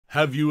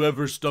Have you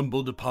ever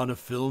stumbled upon a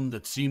film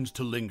that seems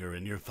to linger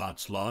in your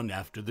thoughts long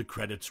after the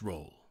credits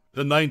roll? The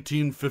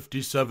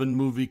 1957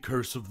 movie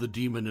Curse of the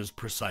Demon is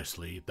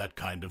precisely that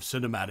kind of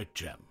cinematic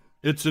gem.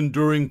 Its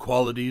enduring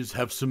qualities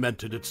have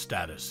cemented its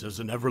status as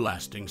an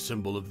everlasting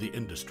symbol of the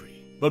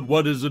industry. But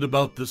what is it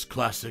about this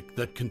classic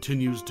that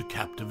continues to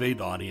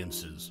captivate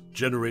audiences,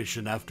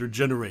 generation after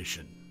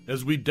generation?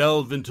 As we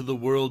delve into the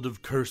world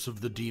of Curse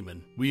of the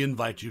Demon, we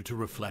invite you to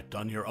reflect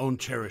on your own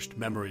cherished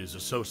memories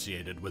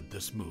associated with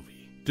this movie.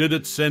 Did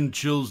it send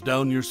chills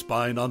down your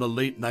spine on a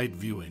late-night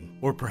viewing,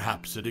 or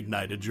perhaps it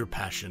ignited your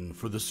passion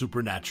for the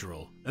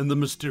supernatural and the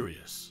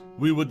mysterious?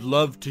 We would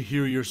love to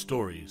hear your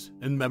stories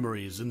and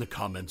memories in the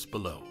comments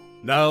below.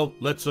 Now,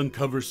 let's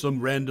uncover some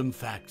random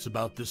facts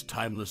about this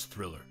timeless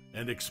thriller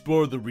and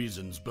explore the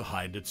reasons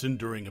behind its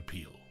enduring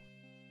appeal.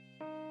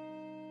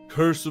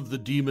 Curse of the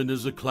Demon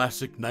is a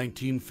classic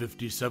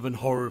 1957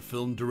 horror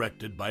film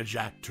directed by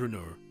Jacques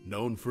Tourneur,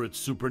 known for its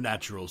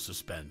supernatural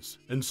suspense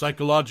and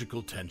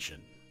psychological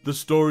tension. The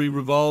story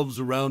revolves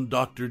around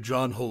Dr.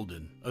 John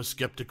Holden, a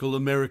skeptical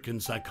American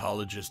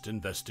psychologist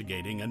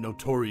investigating a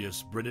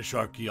notorious British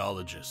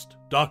archaeologist,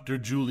 Dr.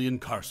 Julian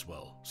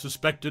Karswell,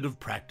 suspected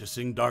of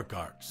practicing dark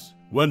arts.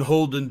 When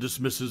Holden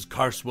dismisses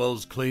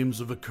Karswell's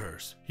claims of a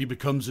curse, he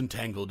becomes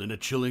entangled in a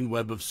chilling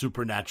web of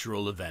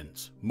supernatural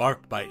events,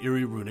 marked by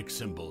eerie runic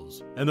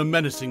symbols, and a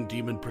menacing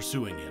demon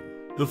pursuing him.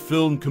 The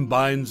film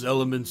combines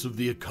elements of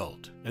the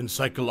occult and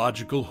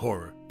psychological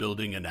horror,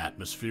 building an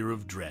atmosphere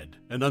of dread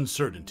and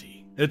uncertainty.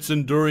 Its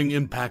enduring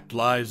impact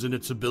lies in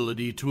its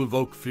ability to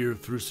evoke fear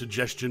through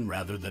suggestion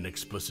rather than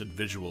explicit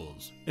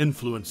visuals,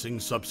 influencing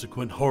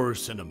subsequent horror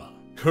cinema.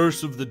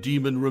 Curse of the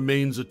Demon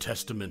remains a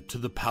testament to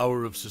the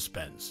power of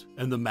suspense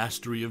and the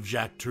mastery of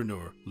Jacques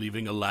Tourneur,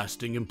 leaving a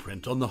lasting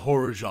imprint on the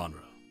horror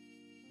genre.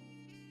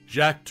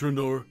 Jacques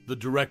Tourneur, the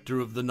director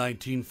of the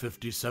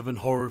 1957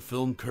 horror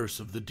film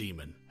Curse of the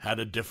Demon, had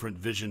a different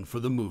vision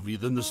for the movie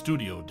than the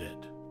studio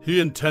did. He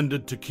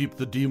intended to keep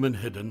the demon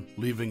hidden,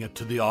 leaving it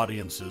to the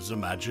audience's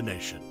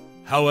imagination.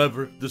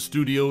 However, the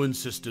studio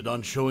insisted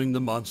on showing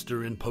the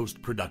monster in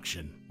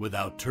post-production,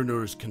 without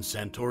Tourneur's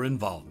consent or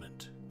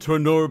involvement.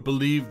 Tourneur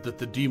believed that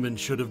the demon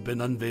should have been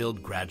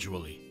unveiled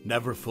gradually,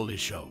 never fully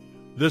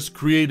shown. This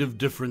creative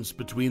difference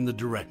between the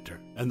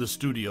director and the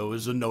studio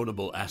is a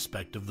notable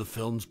aspect of the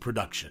film's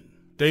production.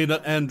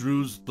 Dana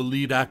Andrews, the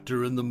lead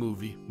actor in the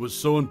movie, was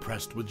so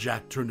impressed with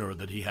Jacques Tourneur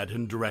that he had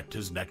him direct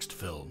his next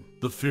film,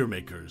 The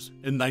Fearmakers,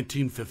 in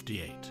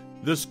 1958.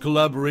 This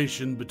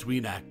collaboration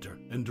between actor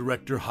and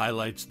director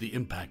highlights the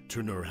impact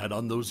Tourneur had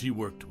on those he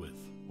worked with.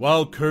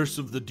 While Curse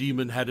of the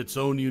Demon had its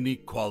own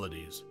unique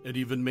qualities, it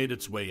even made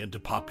its way into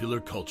popular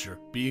culture,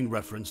 being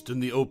referenced in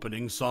the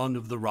opening song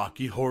of the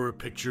Rocky Horror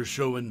Picture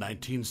Show in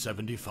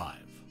 1975.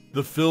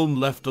 The film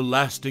left a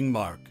lasting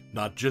mark,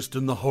 not just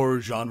in the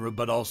horror genre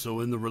but also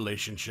in the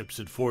relationships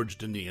it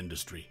forged in the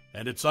industry,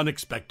 and its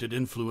unexpected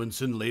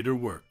influence in later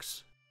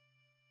works.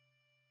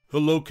 The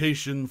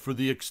location for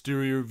the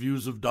exterior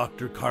views of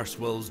Dr.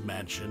 Karswell's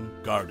mansion,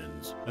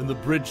 gardens, and the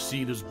bridge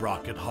seat is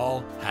Brocket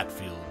Hall,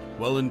 Hatfield,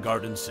 Welland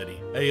Garden City,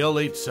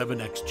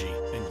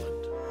 AL87XG,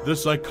 England.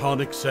 This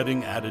iconic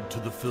setting added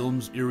to the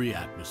film's eerie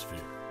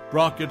atmosphere.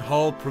 Brocket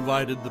Hall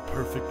provided the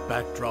perfect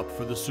backdrop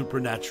for the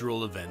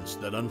supernatural events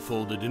that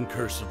unfolded in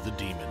Curse of the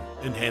Demon,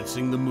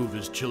 enhancing the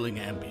movie's chilling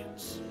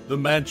ambience. The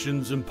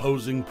mansion's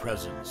imposing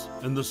presence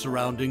and the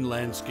surrounding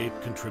landscape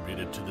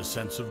contributed to the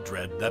sense of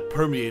dread that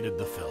permeated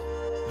the film.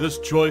 This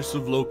choice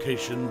of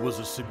location was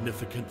a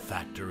significant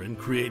factor in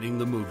creating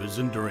the movie's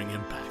enduring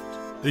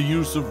impact. The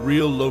use of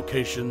real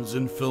locations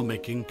in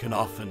filmmaking can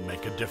often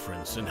make a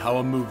difference in how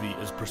a movie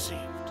is perceived.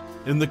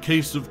 In the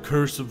case of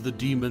Curse of the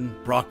Demon,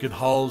 Brocket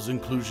Hall's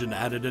inclusion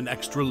added an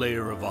extra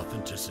layer of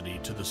authenticity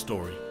to the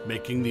story,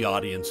 making the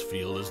audience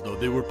feel as though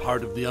they were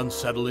part of the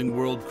unsettling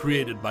world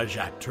created by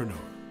Jacques Tourneur.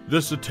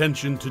 This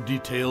attention to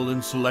detail in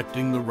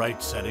selecting the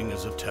right setting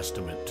is a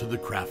testament to the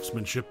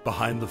craftsmanship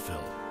behind the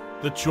film.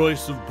 The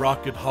choice of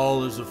Brocket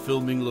Hall as a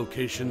filming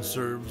location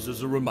serves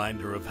as a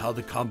reminder of how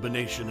the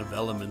combination of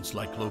elements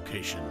like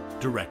location,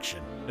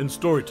 direction, and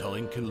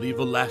storytelling can leave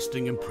a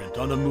lasting imprint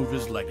on a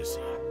movie's legacy.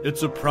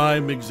 It's a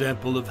prime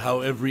example of how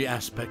every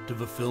aspect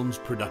of a film's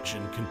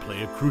production can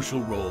play a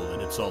crucial role in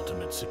its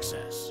ultimate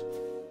success.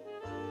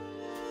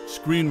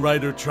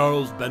 Screenwriter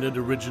Charles Bennett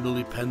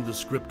originally penned the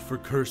script for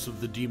Curse of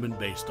the Demon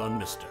based on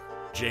Mr.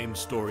 James'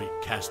 story,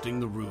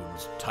 Casting the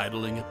Runes,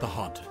 titling it The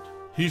Haunted.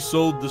 He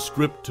sold the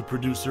script to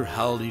producer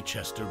Hal E.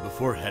 Chester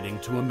before heading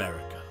to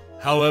America.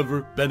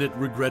 However, Bennett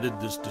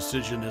regretted this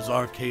decision as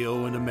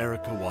RKO in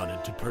America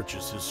wanted to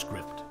purchase his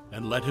script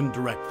and let him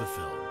direct the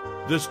film.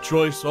 This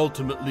choice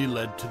ultimately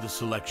led to the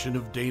selection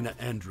of Dana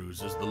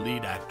Andrews as the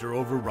lead actor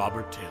over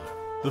Robert Taylor.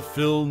 The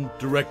film,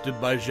 directed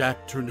by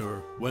Jacques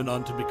Tourneur, went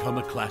on to become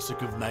a classic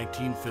of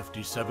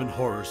 1957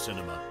 horror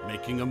cinema,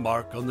 making a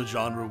mark on the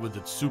genre with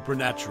its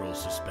supernatural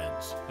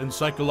suspense and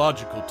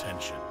psychological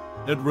tension.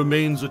 It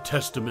remains a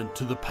testament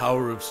to the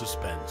power of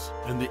suspense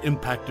and the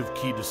impact of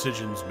key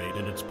decisions made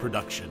in its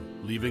production,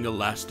 leaving a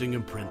lasting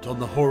imprint on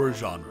the horror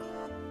genre.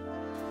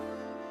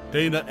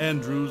 Dana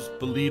Andrews,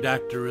 the lead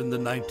actor in the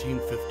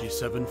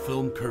 1957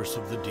 film Curse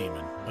of the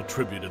Demon,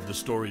 attributed the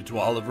story to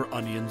Oliver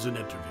Onions in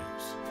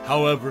interviews.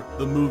 However,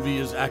 the movie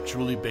is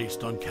actually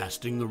based on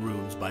Casting the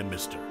Runes by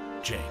Mr.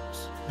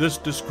 James. This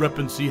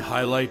discrepancy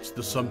highlights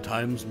the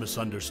sometimes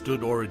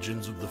misunderstood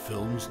origins of the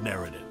film's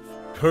narrative.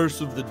 Curse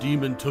of the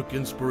Demon took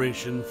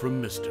inspiration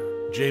from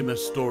Mr.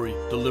 James' story,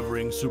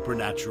 delivering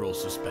supernatural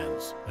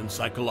suspense and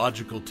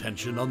psychological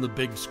tension on the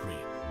big screen.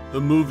 The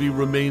movie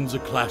remains a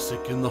classic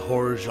in the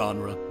horror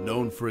genre,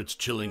 known for its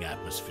chilling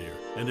atmosphere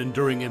and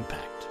enduring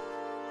impact.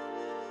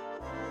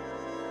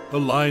 The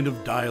line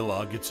of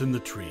dialogue, "It's in the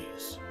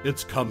trees,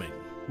 it's coming,"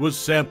 was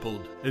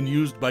sampled and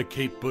used by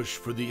Kate Bush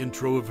for the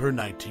intro of her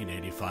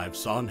 1985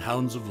 song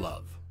Hounds of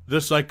Love.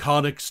 This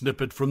iconic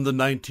snippet from the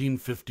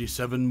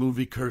 1957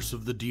 movie Curse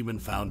of the Demon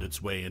found its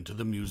way into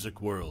the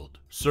music world,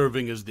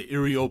 serving as the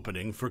eerie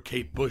opening for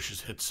Kate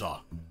Bush's hit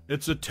song.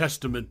 It's a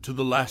testament to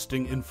the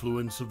lasting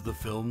influence of the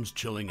film's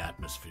chilling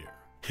atmosphere.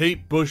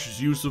 Kate Bush's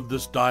use of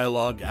this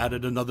dialogue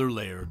added another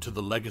layer to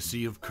the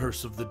legacy of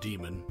Curse of the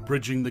Demon,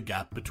 bridging the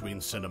gap between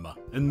cinema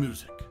and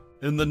music.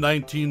 In the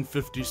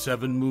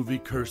 1957 movie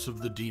Curse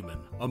of the Demon,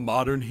 a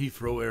modern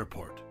Heathrow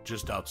airport,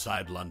 just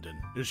outside London,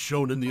 is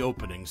shown in the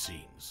opening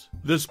scenes.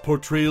 This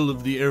portrayal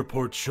of the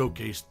airport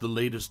showcased the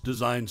latest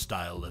design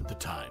style at the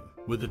time,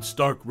 with its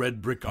stark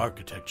red brick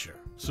architecture.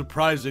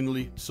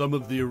 Surprisingly, some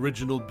of the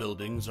original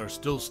buildings are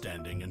still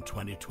standing in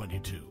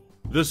 2022.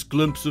 This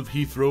glimpse of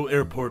Heathrow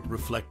Airport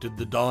reflected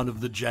the dawn of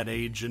the jet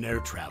age in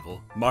air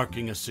travel,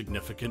 marking a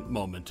significant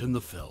moment in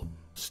the film.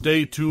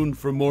 Stay tuned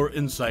for more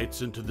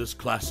insights into this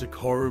classic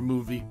horror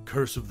movie,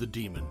 Curse of the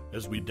Demon,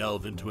 as we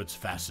delve into its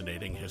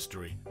fascinating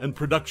history and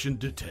production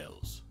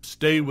details.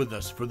 Stay with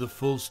us for the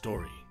full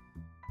story.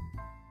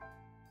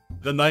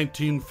 The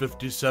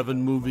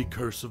 1957 movie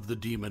Curse of the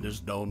Demon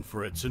is known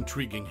for its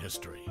intriguing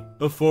history.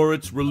 Before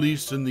its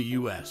release in the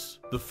US,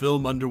 the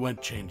film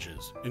underwent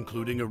changes,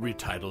 including a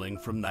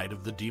retitling from Night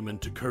of the Demon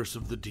to Curse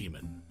of the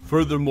Demon.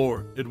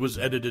 Furthermore, it was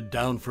edited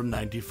down from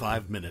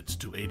 95 minutes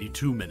to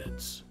 82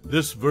 minutes.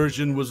 This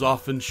version was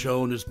often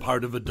shown as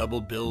part of a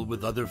double bill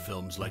with other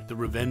films like The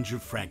Revenge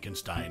of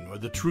Frankenstein or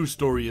The True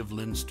Story of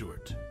Lynn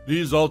Stewart.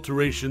 These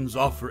alterations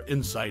offer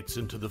insights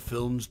into the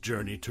film's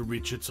journey to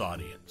reach its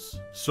audience.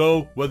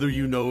 So, whether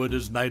you know it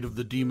as Night of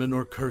the Demon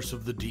or Curse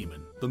of the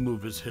Demon, the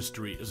movie's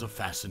history is a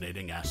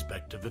fascinating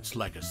aspect of its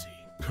legacy.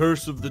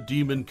 Curse of the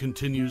Demon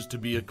continues to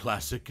be a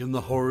classic in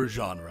the horror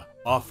genre,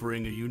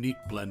 offering a unique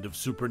blend of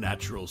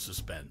supernatural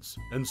suspense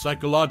and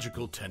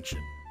psychological tension.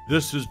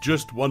 This is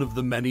just one of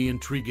the many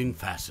intriguing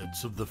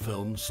facets of the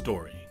film's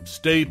story.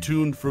 Stay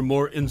tuned for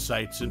more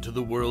insights into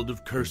the world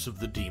of Curse of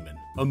the Demon,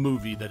 a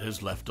movie that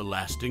has left a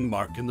lasting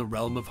mark in the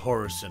realm of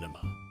horror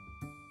cinema.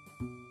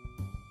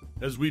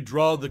 As we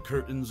draw the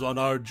curtains on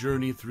our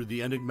journey through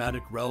the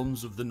enigmatic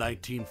realms of the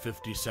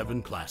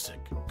 1957 classic,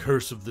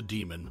 Curse of the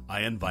Demon,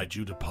 I invite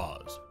you to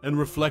pause and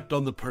reflect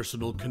on the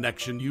personal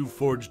connection you've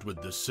forged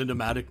with this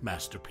cinematic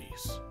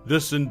masterpiece.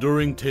 This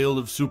enduring tale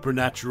of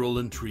supernatural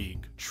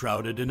intrigue,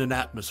 shrouded in an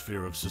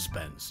atmosphere of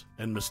suspense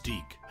and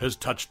mystique, has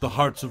touched the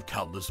hearts of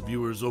countless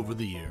viewers over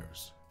the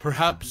years.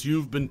 Perhaps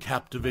you've been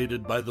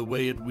captivated by the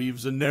way it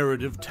weaves a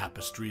narrative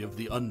tapestry of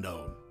the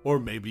unknown, or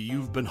maybe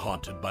you've been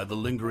haunted by the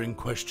lingering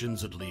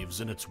questions it leaves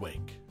in its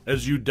wake.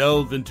 As you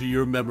delve into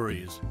your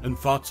memories and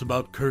thoughts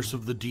about Curse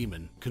of the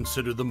Demon,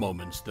 consider the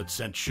moments that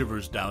sent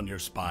shivers down your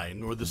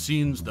spine or the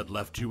scenes that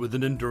left you with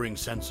an enduring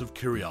sense of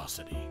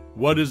curiosity.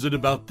 What is it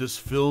about this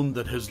film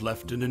that has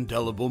left an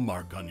indelible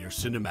mark on your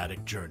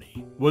cinematic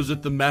journey? Was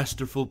it the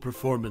masterful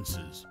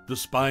performances, the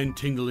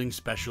spine-tingling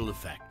special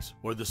effects,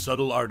 or the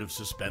subtle art of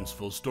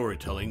suspenseful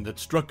storytelling that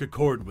struck a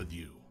chord with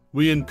you?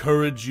 We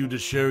encourage you to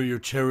share your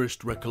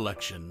cherished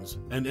recollections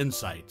and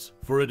insights,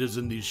 for it is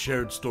in these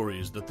shared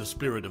stories that the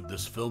spirit of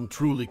this film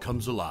truly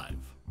comes alive.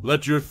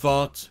 Let your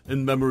thoughts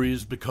and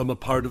memories become a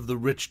part of the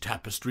rich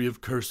tapestry of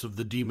Curse of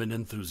the Demon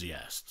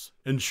enthusiasts,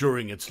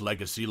 ensuring its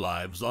legacy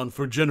lives on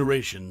for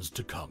generations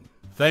to come.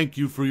 Thank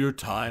you for your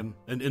time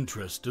and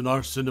interest in our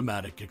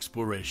cinematic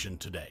exploration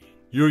today.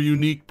 Your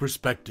unique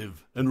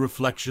perspective and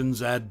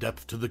reflections add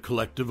depth to the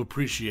collective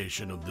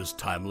appreciation of this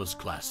timeless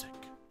classic.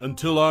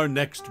 Until our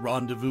next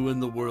rendezvous in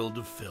the world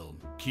of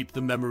film, keep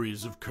the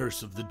memories of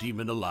Curse of the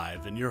Demon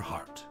alive in your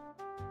heart.